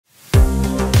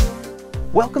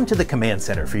Welcome to the command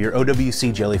center for your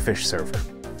OWC Jellyfish server,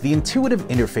 the intuitive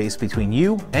interface between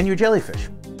you and your Jellyfish.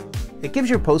 It gives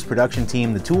your post-production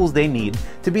team the tools they need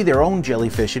to be their own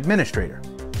Jellyfish administrator.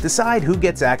 Decide who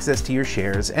gets access to your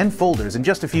shares and folders in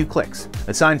just a few clicks,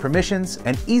 assign permissions,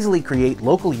 and easily create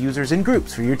local users and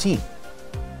groups for your team.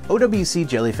 OWC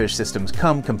Jellyfish systems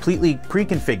come completely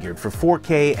pre-configured for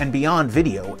 4K and beyond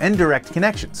video and direct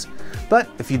connections. But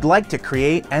if you'd like to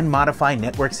create and modify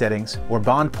network settings or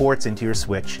bond ports into your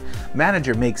switch,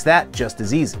 Manager makes that just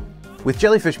as easy. With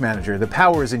Jellyfish Manager, the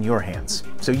power is in your hands,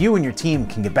 so you and your team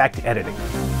can get back to editing.